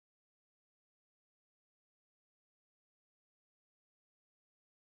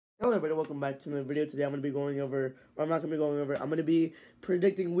Hello everybody, welcome back to another video. Today I'm going to be going over, or I'm not going to be going over, I'm going to be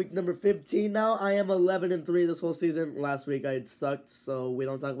predicting week number 15 now. I am 11-3 this whole season. Last week I sucked, so we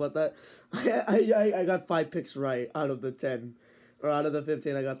don't talk about that. I got 5 picks right out of the 10, or out of the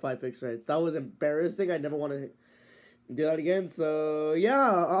 15 I got 5 picks right. That was embarrassing. I never want to do that again, so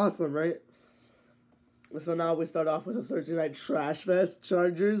yeah, awesome, right? So now we start off with a Thursday night trash fest.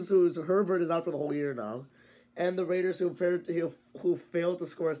 Chargers, whose Herbert is out for the whole year now. And the Raiders, who failed to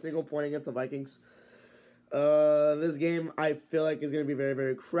score a single point against the Vikings. This game, I feel like, is going to be very,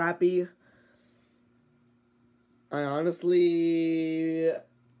 very crappy. I honestly...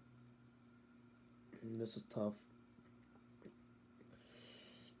 This is tough.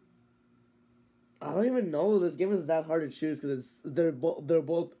 I don't even know. This game is that hard to choose because they're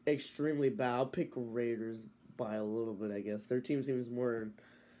both extremely bad. I'll pick Raiders by a little bit, I guess. Their team seems more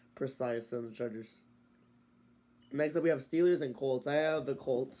precise than the Chargers. Next up, we have Steelers and Colts. I have the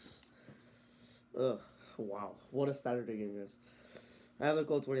Colts. Ugh, wow. What a Saturday game, guys. I have the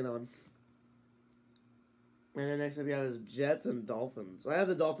Colts winning that one. And then next up, we have is Jets and Dolphins. I have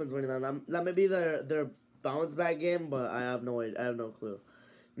the Dolphins winning that one. That may be their bounce back game, but I have no idea. I have no clue.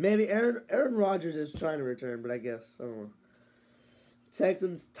 Maybe Aaron Rodgers is trying to return, but I guess. I don't know.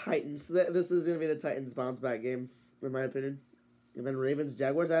 Texans, Titans. This is going to be the Titans bounce back game, in my opinion. And then Ravens,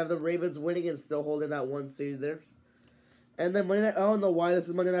 Jaguars. I have the Ravens winning and still holding that one seed there. And then Monday Night, I don't know why this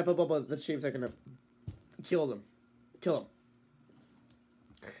is Monday Night Football, but the Chiefs are going to kill them. Kill them.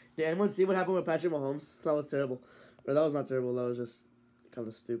 Did anyone see what happened with Patrick Mahomes? That was terrible. Or that was not terrible. That was just kind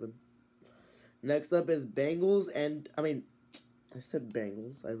of stupid. Next up is Bengals and, I said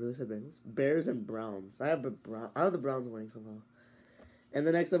Bengals. I really said Bengals. Bears and Browns. I have the Browns winning somehow. And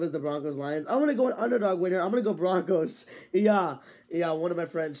the next up is the Broncos Lions. I'm going to go an underdog winner. I'm going to go Broncos. Yeah, one of my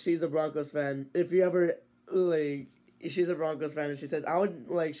friends, she's a Broncos fan. If you ever, she's a Broncos fan, and she says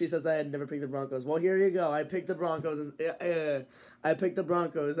she says I had never picked the Broncos. Well, here you go. I picked the Broncos. I picked the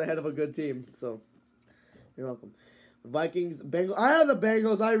Broncos ahead of a good team. So, you're welcome. Vikings, Bengals. I have the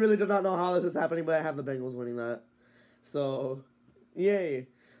Bengals. I really do not know how this is happening, but I have the Bengals winning that. So, yay.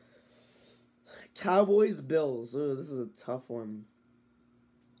 Cowboys, Bills. Ooh, this is a tough one.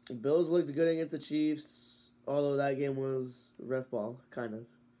 Bills looked good against the Chiefs, although that game was ref ball, kind of.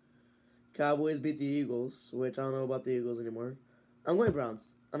 Cowboys beat the Eagles, which I don't know about the Eagles anymore. I'm going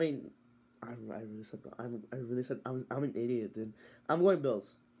Browns. I really said I'm an idiot, dude. I'm going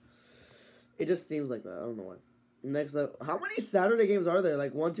Bills. It just seems like that. I don't know why. Next up, how many Saturday games are there?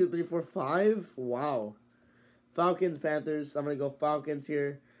 Like 1, 2, 3, 4, 5? Wow. Falcons, Panthers. I'm gonna go Falcons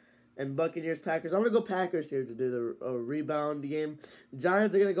here. And Buccaneers, Packers. I'm gonna go Packers here to do the rebound game.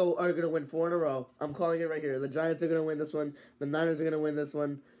 Giants are gonna win 4 in a row. I'm calling it right here. The Giants are gonna win this one. The Niners are gonna win this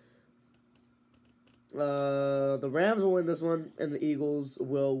one. The Rams will win this one, and the Eagles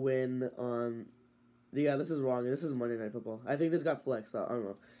will win on. Yeah, this is wrong. This is Monday Night Football. I think this got flexed out. I don't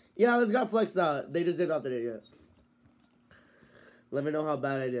know. Yeah, this got flexed out. They just didn't update it yet. Let me know how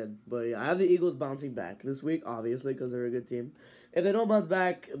bad I did. But yeah, I have the Eagles bouncing back this week, obviously, because they're a good team. If they don't bounce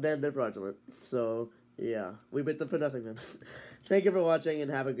back, then they're fraudulent. So, yeah, we beat them for nothing then. Thank you for watching, and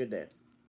have a good day.